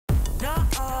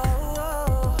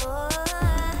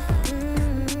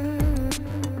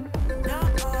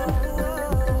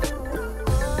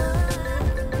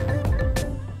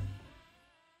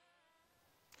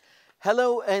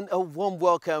Hello and a warm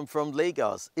welcome from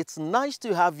Lagos. It's nice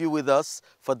to have you with us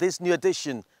for this new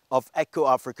edition of Echo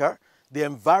Africa, the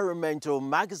environmental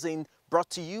magazine brought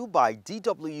to you by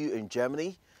DW in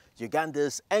Germany,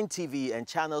 Uganda's NTV and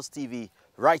Channels TV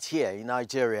right here in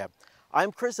Nigeria.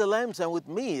 I'm Chris Alems, and with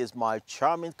me is my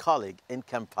charming colleague in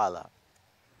Kampala.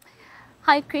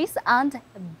 Hi Chris, and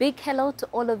a big hello to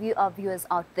all of you, our viewers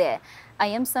out there. I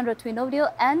am Sandra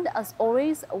Twinodio, and as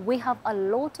always, we have a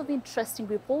lot of interesting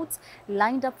reports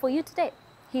lined up for you today.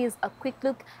 Here's a quick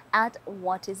look at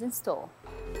what is in store.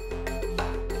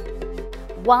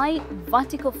 Why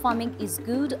vertical farming is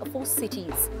good for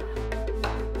cities.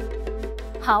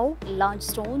 How large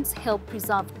stones help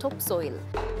preserve topsoil.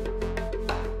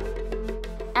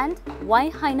 And why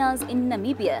hyenas in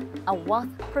Namibia are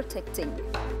worth protecting.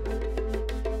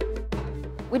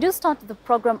 We do start the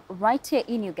program right here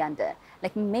in Uganda.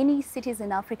 Like many cities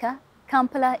in Africa,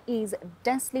 Kampala is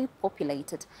densely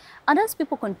populated. And as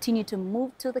people continue to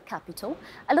move to the capital,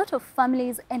 a lot of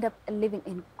families end up living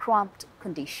in cramped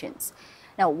conditions.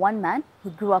 Now, one man who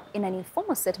grew up in an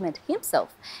informal settlement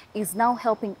himself is now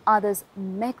helping others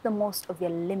make the most of their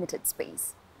limited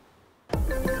space.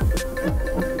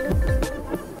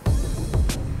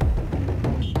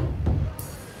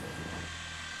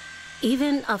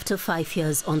 Even after 5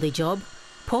 years on the job,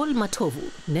 Paul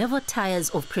Matovu never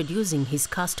tires of producing his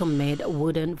custom-made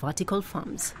wooden vertical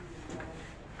farms.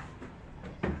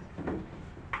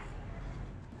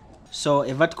 So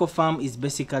a vertical farm is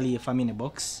basically a farm in a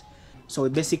box. So we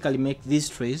basically make these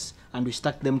trays and we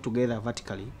stack them together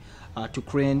vertically to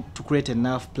create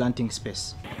enough planting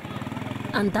space.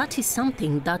 And that is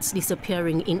something that's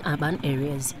disappearing in urban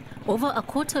areas. Over a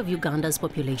quarter of Uganda's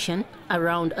population,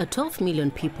 around 12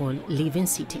 million people, live in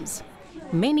cities.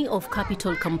 Many of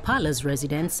capital Kampala's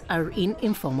residents are in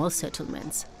informal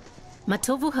settlements.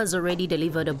 Matovu has already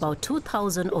delivered about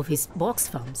 2,000 of his box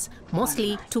farms,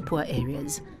 mostly to poor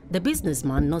areas. The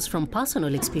businessman knows from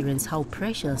personal experience how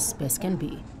precious space can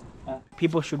be.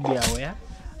 People should be aware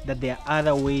that there are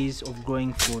other ways of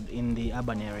growing food in the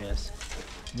urban areas.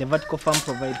 The vertical farm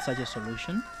provides such a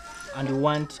solution. And we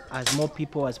want as more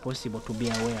people as possible to be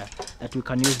aware that we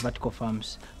can use vertical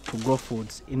farms to grow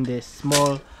foods in the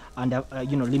small and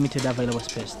limited available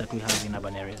space that we have in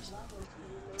urban areas.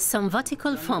 Some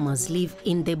vertical farmers live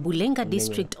in the Bulenga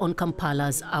district on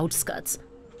Kampala's outskirts.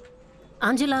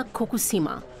 Angela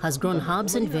Kokusima has grown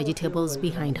herbs and vegetables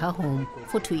behind her home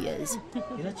for 2 years.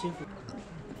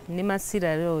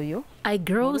 I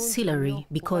grow celery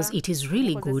because it is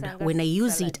really good when I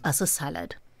use it as a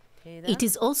salad. It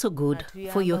is also good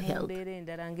for your health.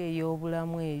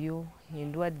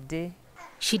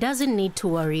 She doesn't need to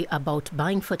worry about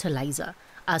buying fertilizer,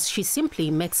 as she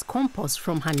simply makes compost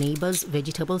from her neighbor's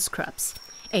vegetable scraps,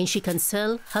 and she can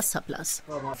sell her surplus.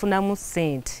 I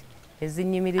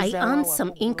earn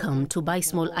some income to buy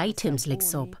small items like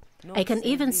soap. I can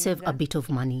even save a bit of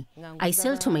money. I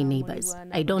sell to my neighbors.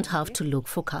 I don't have to look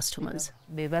for customers.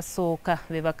 But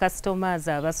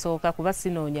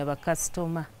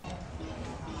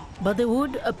the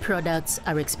wood products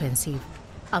are expensive.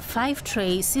 A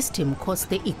 5-tray system costs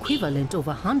the equivalent of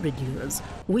 100 euros,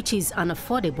 which is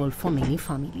unaffordable for many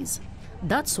families.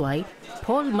 That's why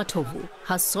Paul Matovu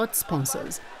has sought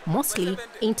sponsors, mostly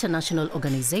international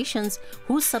organizations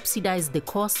who subsidize the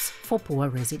costs for poor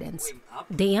residents.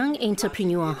 The young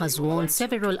entrepreneur has won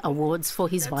several awards for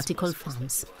his vertical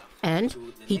farms, and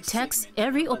he takes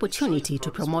every opportunity to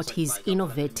promote his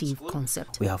innovative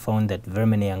concept. We have found that very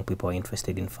many young people are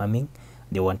interested in farming.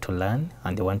 They want to learn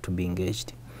and they want to be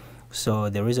engaged. So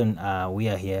the reason we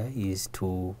are here is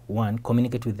to, one,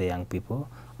 communicate with the young people,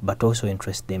 but also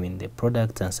interest them in the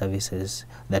products and services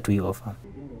that we offer.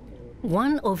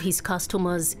 One of his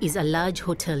customers is a large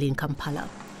hotel in Kampala.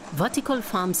 Vertical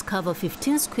farms cover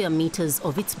 15 square meters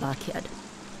of its backyard.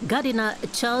 Gardener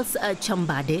Charles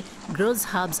Chambade grows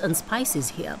herbs and spices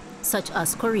here, such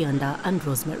as coriander and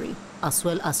rosemary, as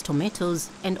well as tomatoes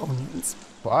and onions.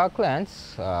 For our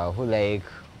clients who like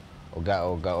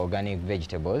organic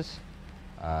vegetables,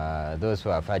 those who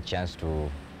have had a chance to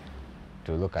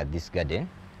look at this garden,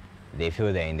 they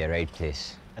feel they're in the right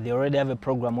place. They already have a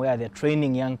program where they're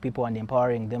training young people and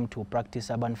empowering them to practice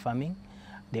urban farming.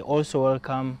 They also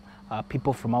welcome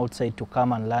people from outside to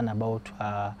come and learn about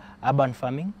urban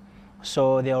farming.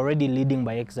 So they're already leading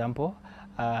by example,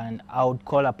 and I would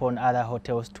call upon other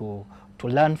hotels to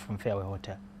learn from Fairway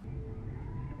Hotel.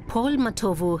 Paul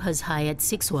Matovu has hired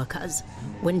 6 workers.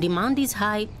 When demand is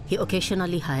high, he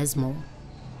occasionally hires more.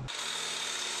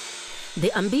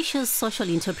 The ambitious social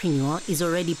entrepreneur is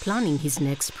already planning his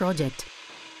next project.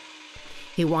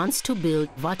 He wants to build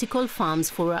vertical farms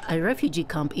for a refugee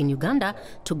camp in Uganda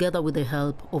together with the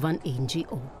help of an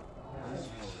NGO.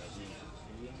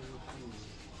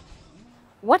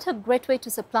 What a great way to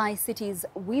supply cities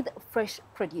with fresh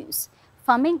produce.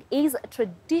 Farming is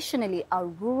traditionally a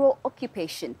rural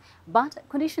occupation, but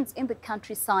conditions in the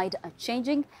countryside are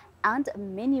changing and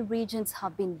many regions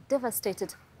have been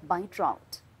devastated by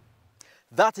drought.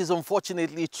 That is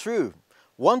unfortunately true.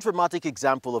 One dramatic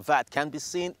example of that can be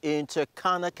seen in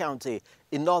Turkana County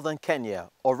in northern Kenya,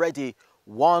 already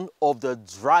one of the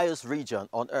driest regions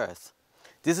on earth.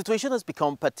 The situation has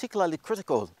become particularly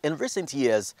critical in recent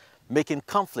years, making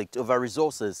conflict over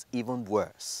resources even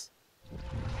worse.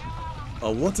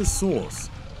 A water source.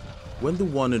 When the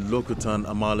one in Lokotan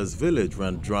Amala's village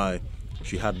ran dry,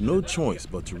 she had no choice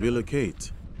but to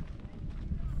relocate.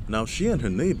 Now she and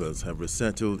her neighbors have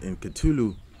resettled in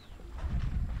Kitulu.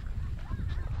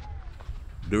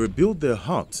 They rebuilt their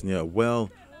huts near a well,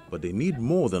 but they need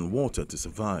more than water to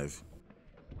survive.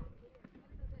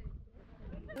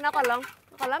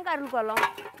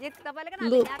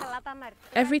 Look,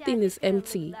 everything is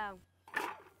empty.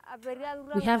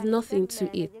 We have nothing to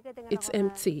eat. It's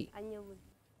empty.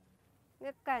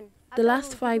 The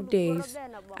last 5 days,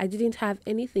 I didn't have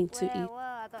anything to eat.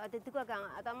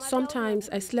 Sometimes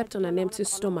I slept on an empty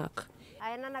stomach.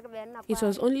 It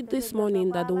was only this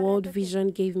morning that the World Vision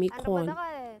gave me corn.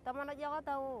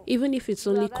 Even if it's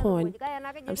only corn,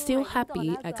 I'm still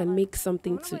happy I can make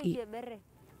something to eat.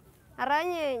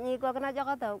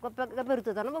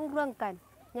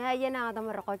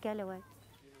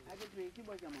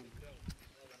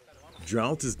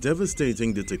 Drought is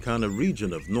devastating the Turkana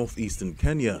region of northeastern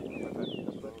Kenya.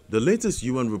 The latest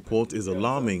UN report is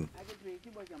alarming.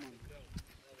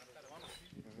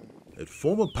 Its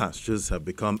former pastures have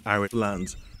become arid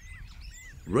lands.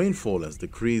 Rainfall has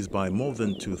decreased by more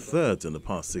than 2/3 in the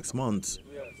past 6 months.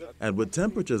 And with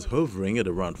temperatures hovering at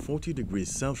around 40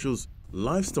 degrees Celsius,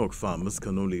 livestock farmers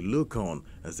can only look on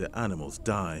as their animals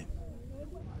die.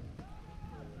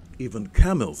 Even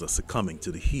camels are succumbing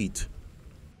to the heat.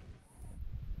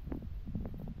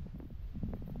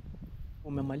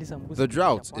 The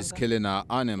drought is killing our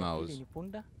animals.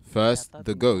 First,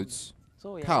 the goats,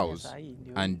 cows,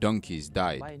 and donkeys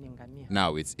died.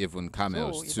 Now it's even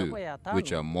camels too,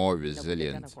 which are more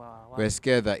resilient. We're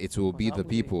scared that it will be the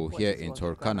people here in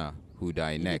Turkana who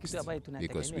die next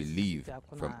because we live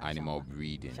from animal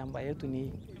breeding.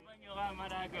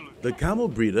 The camel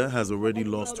breeder has already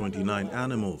lost 29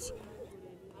 animals.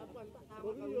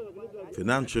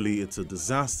 Financially, it's a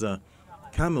disaster.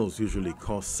 Camels usually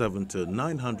cost 700 to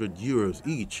 900 euros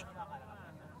each.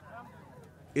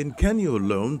 In Kenya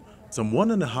alone, some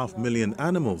 1.5 million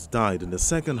animals died in the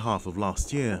second half of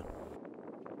last year.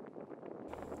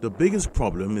 The biggest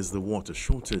problem is the water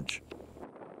shortage.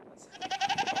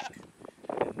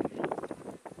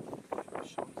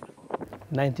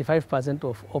 "95%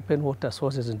 of open water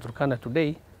sources in Turkana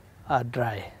today are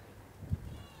dry.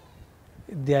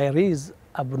 There is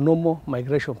abnormal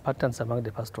migration patterns among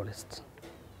the pastoralists.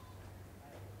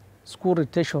 School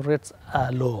retention rates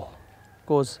are low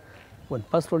because when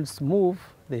pastoralists move,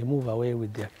 they move away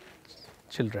with their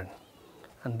children,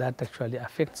 and that actually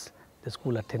affects the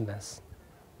school attendance.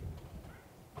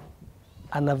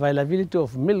 Unavailability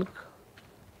of milk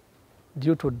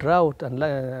due to drought, and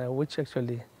which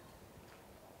actually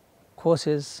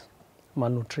causes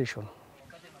malnutrition.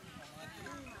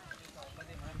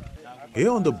 Here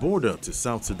on the border to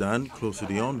South Sudan, close to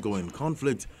the ongoing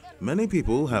conflict, many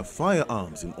people have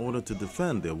firearms in order to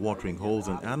defend their watering holes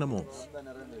and animals.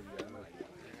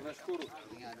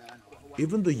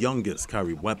 Even the youngest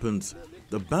carry weapons.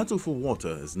 The battle for water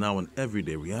is now an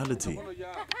everyday reality.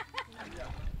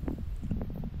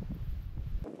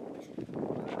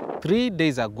 3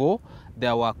 days ago,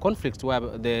 there were conflicts where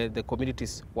the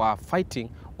communities were fighting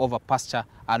over pasture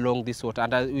along this water.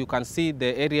 And as you can see,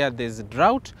 the area, there's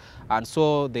drought, and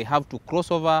so they have to cross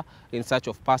over in search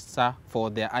of pasture for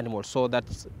their animals. So that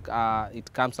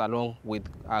it comes along with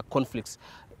conflicts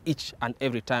each and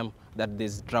every time that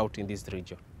there's drought in this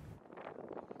region.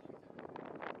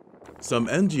 Some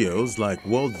NGOs like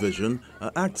World Vision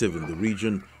are active in the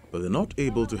region, but they're not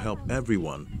able to help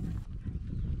everyone.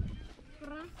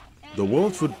 The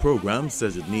World Food Programme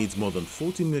says it needs more than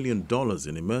 $40 million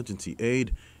in emergency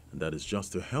aid, and that is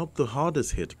just to help the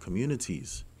hardest hit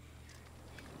communities.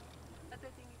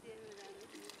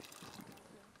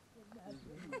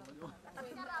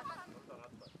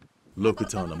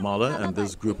 Lokutan Amala and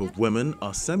this group of women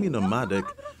are semi-nomadic.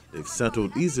 They've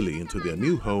settled easily into their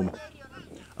new home.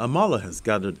 Amala has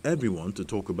gathered everyone to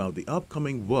talk about the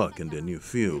upcoming work in their new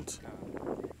fields.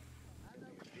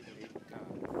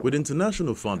 With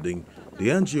international funding, the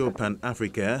NGO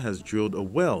Pan-Africa has drilled a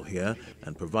well here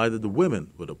and provided the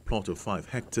women with a plot of 5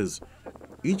 hectares.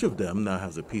 Each of them now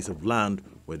has a piece of land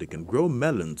where they can grow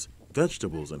melons,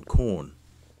 vegetables and corn.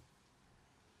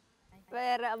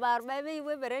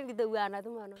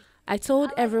 I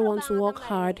told everyone to work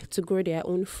hard to grow their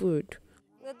own food,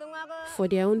 for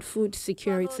their own food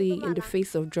security in the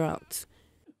face of drought.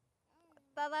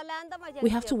 We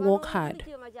have to work hard,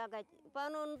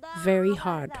 very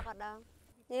hard.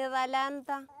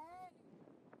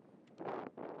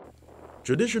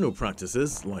 Traditional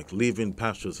practices like leaving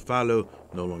pastures fallow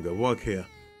no longer work here.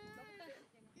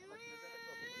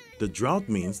 The drought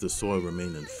means the soil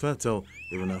remains infertile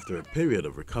even after a period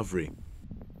of recovery.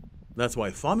 That's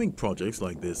why farming projects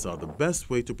like this are the best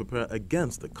way to prepare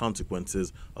against the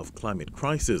consequences of climate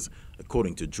crisis,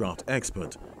 according to drought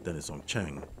expert Dennis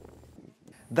Ongcheng.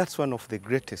 That's one of the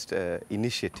greatest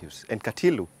initiatives. And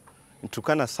Katilu, in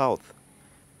Turkana South,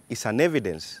 is an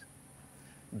evidence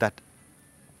that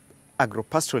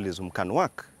agropastoralism can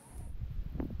work.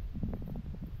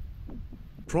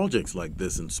 Projects like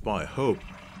this inspire hope.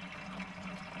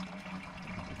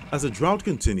 As the drought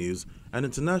continues, an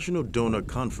international donor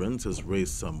conference has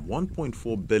raised some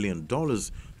 $1.4 billion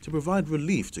to provide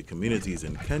relief to communities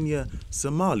in Kenya,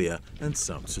 Somalia, and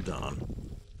South Sudan.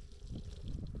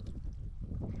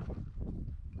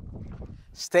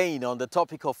 Staying on the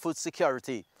topic of food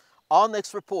security, our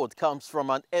next report comes from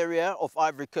an area of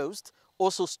Ivory Coast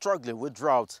also struggling with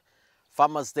drought.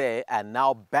 Farmers there are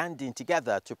now banding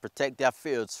together to protect their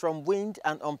fields from wind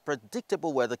and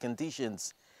unpredictable weather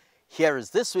conditions. Here is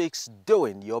this week's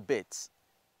Doing Your Bit.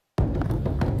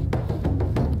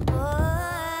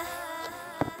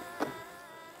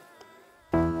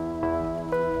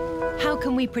 How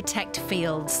can we protect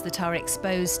fields that are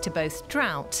exposed to both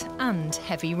drought and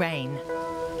heavy rain?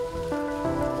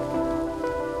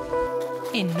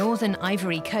 In northern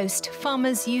Ivory Coast,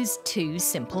 farmers use 2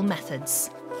 simple methods.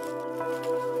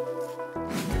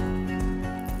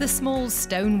 The small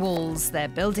stone walls they're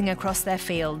building across their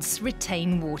fields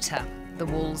retain water. The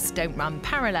walls don't run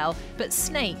parallel, but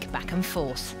snake back and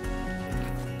forth.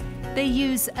 They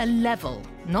use a level,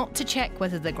 not to check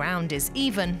whether the ground is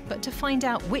even, but to find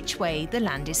out which way the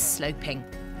land is sloping.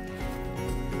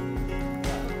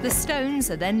 The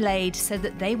stones are then laid so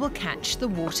that they will catch the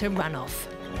water runoff.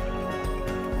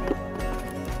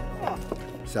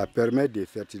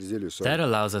 That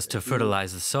allows us to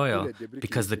fertilize the soil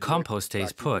because the compost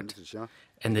stays put,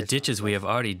 and the ditches we have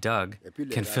already dug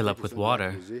can fill up with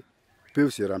water.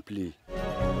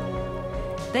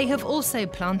 They have also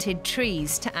planted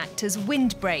trees to act as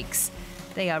windbreaks.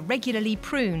 They are regularly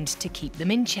pruned to keep them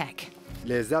in check.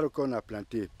 The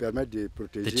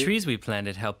trees we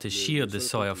planted help to shield the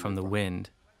soil from the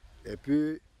wind.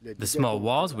 The small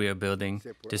walls we are building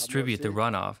distribute the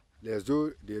runoff,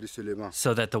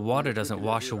 so that the water doesn't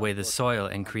wash away the soil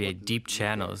and create deep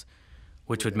channels,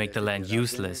 which would make the land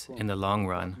useless in the long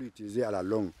run.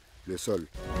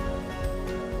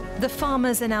 The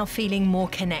farmers are now feeling more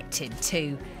connected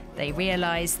too. They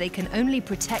realise they can only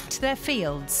protect their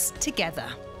fields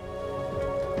together.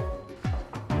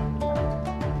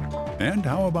 And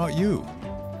how about you?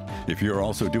 If you're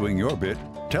also doing your bit,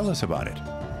 tell us about it.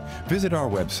 Visit our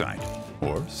website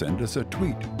or send us a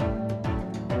tweet.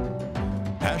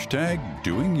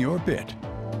 #DoingYourBit.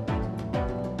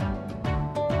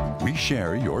 We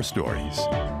share your stories.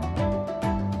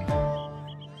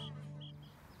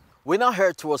 We now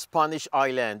head to a Spanish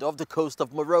island off the coast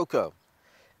of Morocco.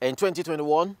 In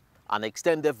 2021, an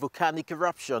extended volcanic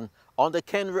eruption on the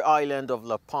Canary island of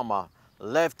La Palma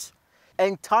left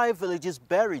entire villages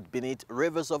buried beneath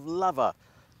rivers of lava,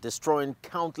 destroying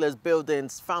countless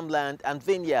buildings, farmland and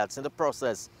vineyards in the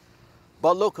process.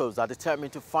 But locals are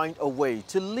determined to find a way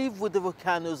to live with the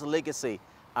volcano's legacy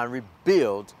and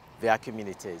rebuild their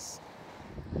communities.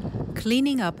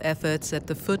 Cleaning up efforts at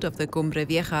the foot of the Cumbre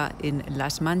Vieja in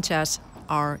Las Manchas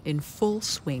are in full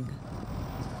swing.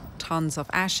 Tons of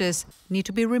ashes need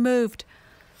to be removed.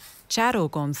 Charo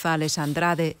González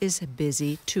Andrade is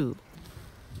busy too.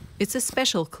 It's a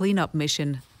special cleanup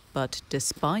mission, but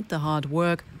despite the hard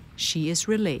work, she is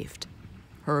relieved.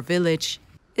 Her village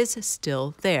is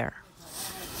still there.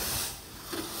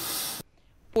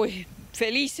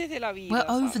 We're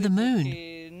over the moon.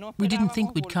 We didn't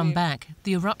think we'd come back.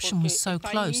 The eruption was so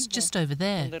close, just over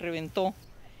there.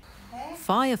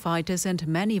 Firefighters and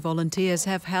many volunteers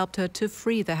have helped her to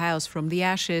free the house from the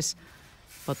ashes,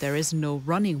 but there is no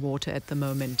running water at the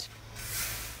moment.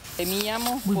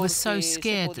 We were so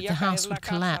scared that the house would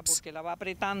collapse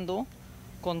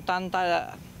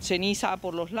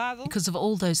because of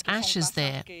all those ashes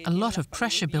there. A lot of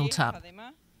pressure built up.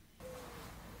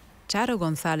 Charo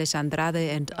González Andrade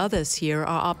and others here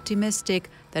are optimistic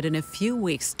that in a few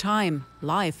weeks' time,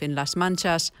 life in Las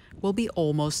Manchas will be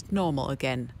almost normal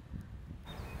again.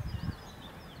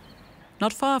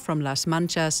 Not far from Las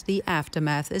Manchas, the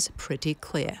aftermath is pretty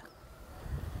clear.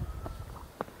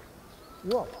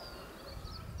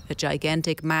 A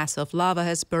gigantic mass of lava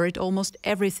has buried almost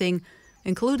everything,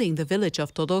 including the village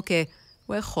of Todoque,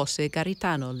 where José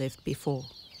Garitano lived before.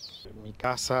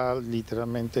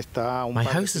 My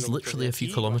house is literally a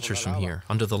few kilometers from here,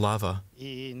 under the lava,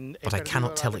 but I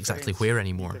cannot tell exactly where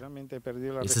anymore.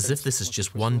 It's as if this is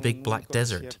just one big black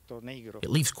desert.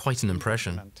 It leaves quite an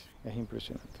impression.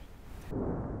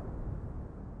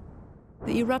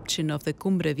 The eruption of the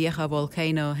Cumbre Vieja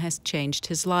volcano has changed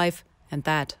his life and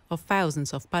that of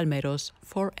thousands of palmeros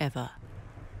forever.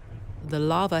 The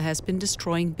lava has been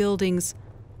destroying buildings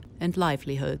and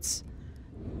livelihoods.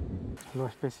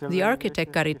 The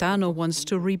architect Garitano wants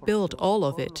to rebuild all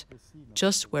of it,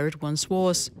 just where it once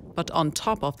was, but on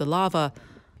top of the lava.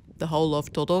 The whole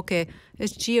of Todoque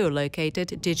is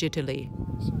geolocated digitally.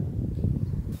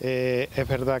 It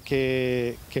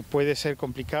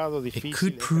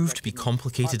could prove to be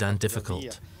complicated and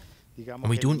difficult, and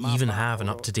we don't even have an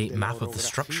up-to-date map of the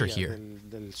structure here.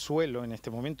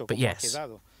 But yes,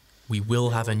 we will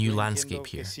have a new landscape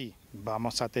here.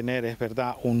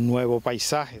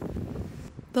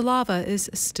 The lava is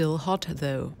still hot,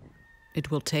 though.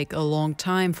 It will take a long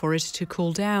time for it to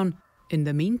cool down. In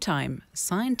the meantime,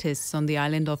 scientists on the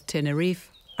island of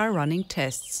Tenerife are running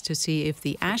tests to see if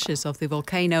the ashes of the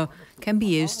volcano can be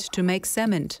used to make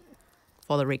cement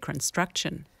for the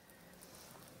reconstruction.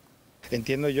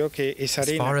 As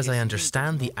far as I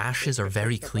understand, the ashes are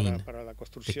very clean.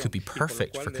 It could be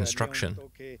perfect for construction.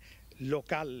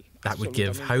 That would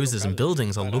give houses and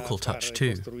buildings a local touch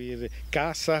too.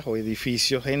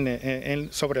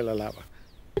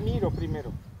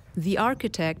 The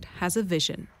architect has a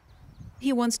vision.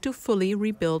 He wants to fully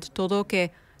rebuild Todoque,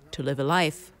 to live a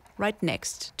life right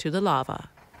next to the lava.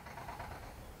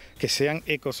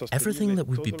 Everything that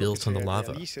would be built on the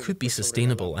lava could be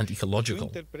sustainable and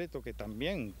ecological.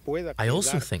 I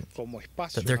also think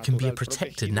that there can be a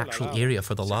protected natural area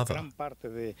for the lava.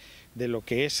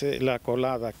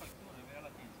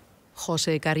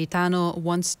 José Garitano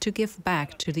wants to give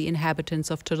back to the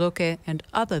inhabitants of Todoque and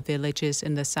other villages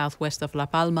in the southwest of La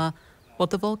Palma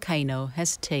what the volcano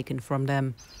has taken from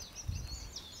them.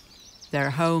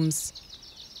 Their homes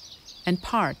and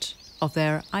part of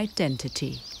their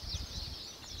identity.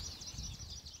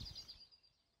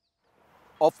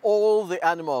 Of all the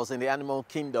animals in the animal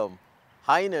kingdom,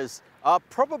 hyenas are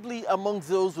probably among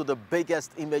those with the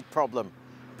biggest image problem,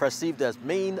 perceived as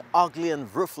mean, ugly and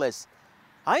ruthless.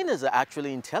 Hyenas are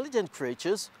actually intelligent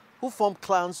creatures who form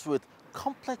clans with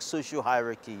complex social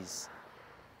hierarchies.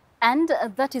 And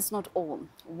that is not all.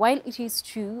 While it is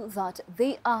true that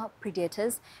they are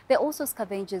predators, they're also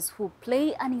scavengers who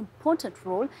play an important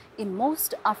role in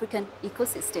most African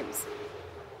ecosystems.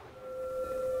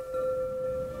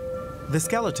 The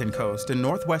Skeleton Coast in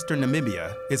northwestern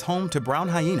Namibia is home to brown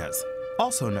hyenas,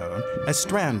 also known as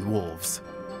strand wolves.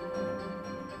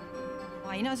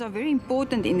 Hyenas are very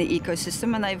important in the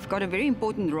ecosystem and they've got a very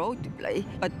important role to play,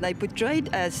 but they're portrayed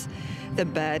as the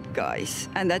bad guys,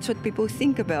 and that's what people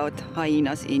think about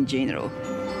hyenas in general.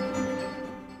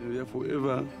 We are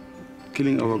forever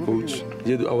killing our goats,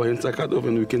 yet our hands are cut off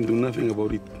and we can do nothing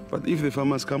about it. But if the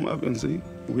farmers come up and say,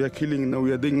 we are killing now,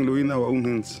 we are digging low in our own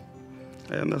hands,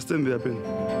 I understand their pain.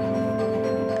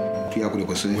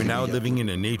 We're now living in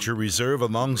a nature reserve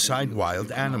alongside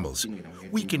wild animals.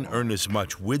 We can earn as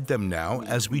much with them now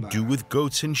as we do with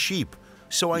goats and sheep,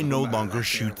 so I no longer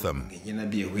shoot them.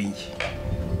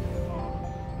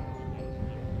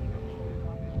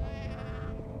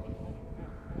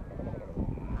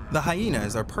 The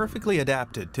hyenas are perfectly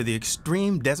adapted to the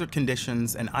extreme desert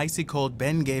conditions and icy cold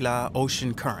Benguela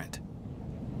ocean current.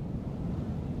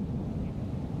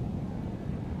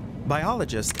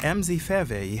 Biologist Mzi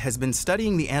Fervey has been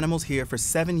studying the animals here for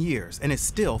 7 years and is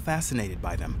still fascinated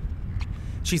by them.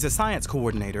 She's a science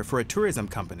coordinator for a tourism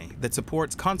company that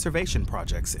supports conservation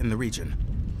projects in the region.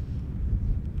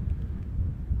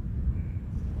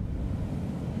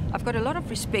 I've got a lot of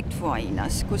respect for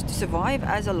hyenas because to survive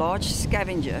as a large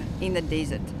scavenger in the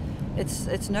desert,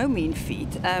 it's no mean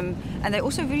feat. And they're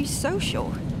also very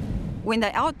social. When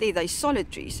they're out there, they're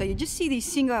solitary. So you just see these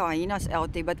single hyenas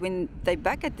out there, but when they're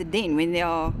back at the den, when there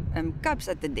are cubs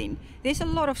at the den, there's a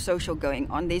lot of social going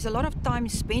on. There's a lot of time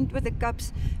spent with the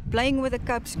cubs, playing with the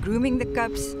cubs, grooming the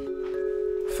cubs.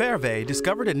 Fervey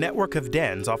discovered a network of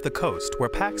dens off the coast where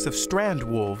packs of strand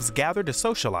wolves gather to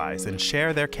socialize and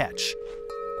share their catch.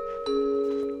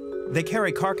 They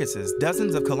carry carcasses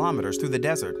dozens of kilometers through the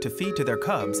desert to feed to their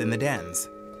cubs in the dens.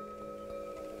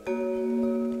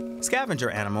 Scavenger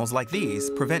animals like these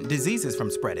prevent diseases from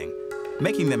spreading,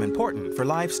 making them important for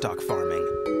livestock farming.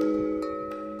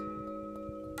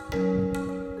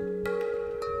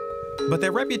 But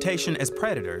their reputation as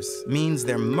predators means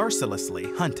they're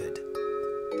mercilessly hunted.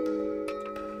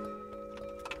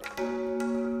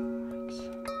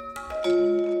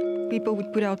 People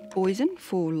would put out poison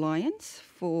for lions,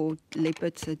 for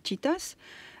leopards, cheetahs,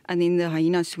 and then the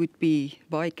hyenas would be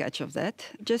bycatch of that.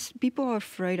 Just people are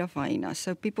afraid of hyenas,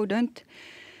 so people don't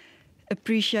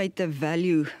appreciate the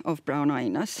value of brown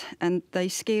hyenas, and they're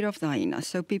scared of the hyenas.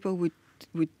 So people would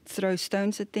throw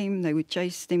stones at them, they would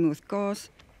chase them with cars.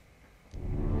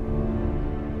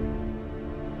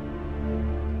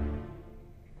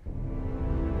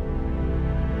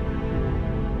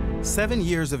 Seven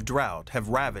years of drought have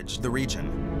ravaged the region.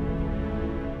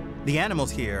 The animals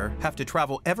here have to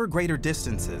travel ever greater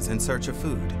distances in search of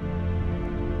food.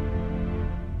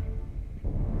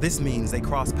 This means they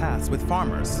cross paths with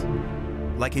farmers,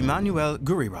 like Emmanuel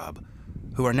Gurirab,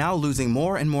 who are now losing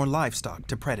more and more livestock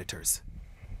to predators.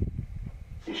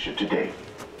 Issue today.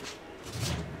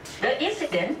 The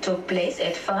incident took place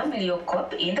at Farm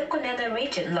Leocop in the Konana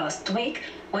region last week,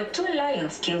 where 2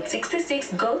 lions killed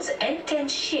 66 goats and 10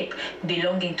 sheep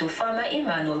belonging to farmer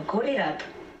Emmanuel Gurirab.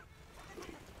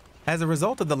 As a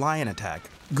result of the lion attack,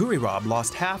 Gurirab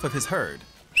lost half of his herd,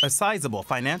 a sizable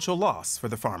financial loss for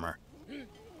the farmer.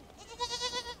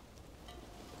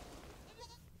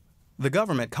 The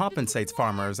government compensates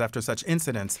farmers after such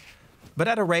incidents, but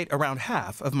at a rate around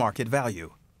half of market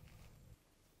value.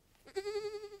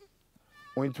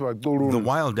 The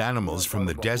wild animals from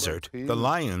the desert, the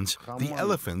lions, the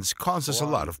elephants, cause us a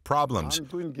lot of problems.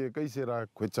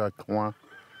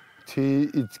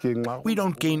 We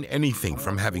don't gain anything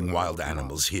from having wild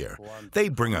animals here. They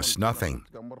bring us nothing.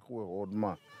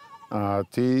 Our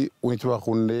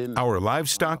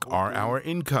livestock are our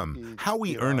income, how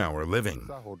we earn our living.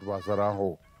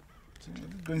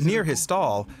 Near his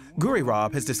stall,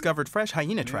 Gurirab has discovered fresh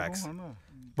hyena tracks.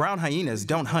 Brown hyenas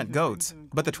don't hunt goats,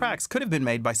 but the tracks could have been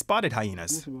made by spotted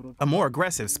hyenas, a more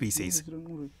aggressive species.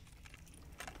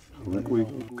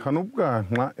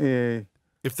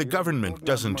 If the government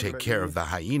doesn't take care of the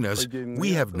hyenas,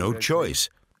 we have no choice.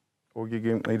 We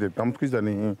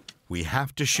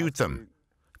have to shoot them.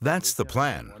 That's the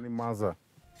plan.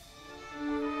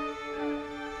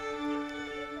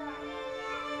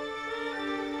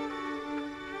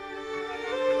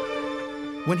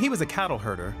 When he was a cattle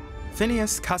herder,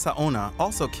 Phineas Kasaona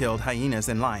also killed hyenas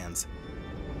and lions.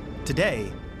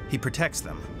 Today, he protects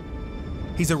them.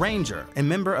 He's a ranger and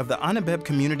member of the Namibia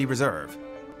Community Reserve.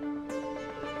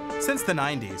 Since the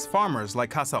 90s, farmers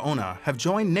like Kasaona have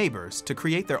joined neighbors to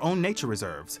create their own nature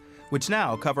reserves, which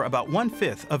now cover about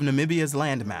 1/5 of Namibia's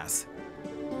landmass.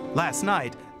 Last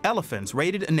night, elephants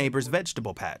raided a neighbor's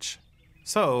vegetable patch.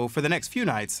 So, for the next few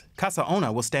nights,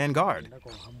 Kasaona will stand guard.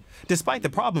 Despite the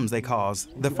problems they cause,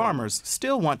 the farmers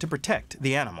still want to protect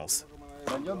the animals.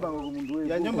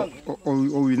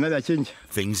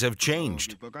 Things have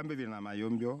changed.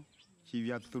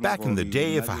 Back in the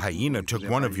day, if a hyena took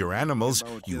one of your animals,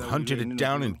 you hunted it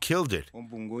down and killed it.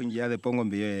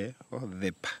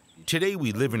 Today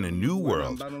we live in a new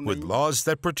world with laws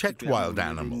that protect wild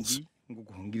animals.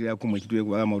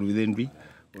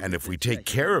 And if we take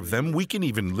care of them, we can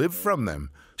even live from them.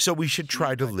 So we should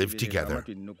try to live together.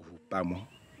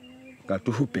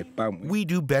 We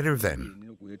do better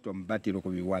then.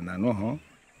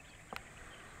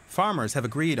 Farmers have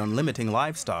agreed on limiting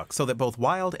livestock so that both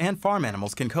wild and farm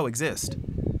animals can coexist.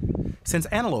 Since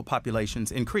antelope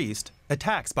populations increased,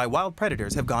 attacks by wild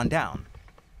predators have gone down.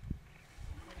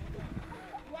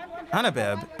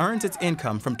 Namibia earns its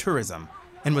income from tourism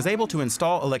and was able to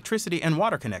install electricity and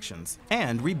water connections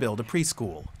and rebuild a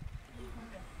preschool.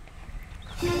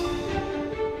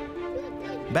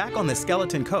 Back on the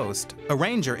Skeleton Coast, a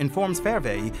ranger informs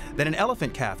Fervei that an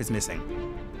elephant calf is missing.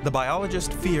 The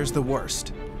biologist fears the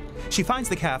worst. She finds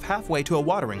the calf halfway to a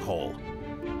watering hole.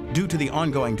 Due to the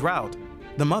ongoing drought,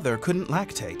 the mother couldn't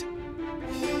lactate.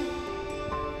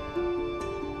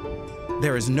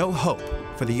 There is no hope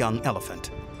for the young elephant.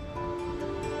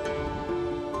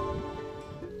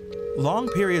 Long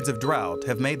periods of drought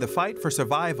have made the fight for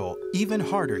survival even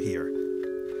harder here.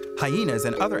 Hyenas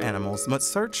and other animals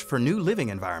must search for new living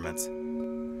environments.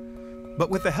 But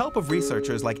with the help of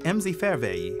researchers like Mzi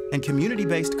Fervei and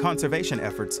community-based conservation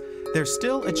efforts, there's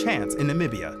still a chance in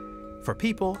Namibia for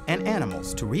people and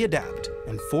animals to readapt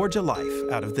and forge a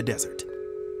life out of the desert.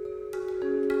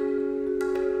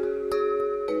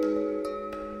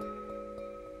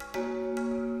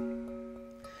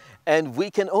 and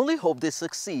we can only hope they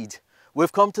succeed.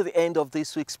 We've come to the end of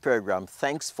this week's program.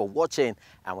 Thanks for watching,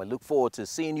 and we look forward to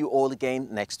seeing you all again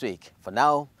next week. For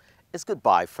now, it's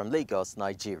goodbye from Lagos,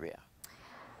 Nigeria.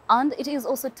 And it is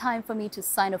also time for me to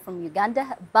sign off from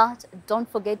Uganda, but don't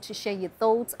forget to share your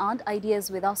thoughts and ideas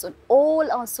with us on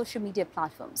all our social media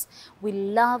platforms. We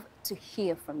love to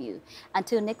hear from you.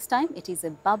 Until next time, it is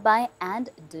a bye-bye and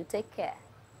do take care.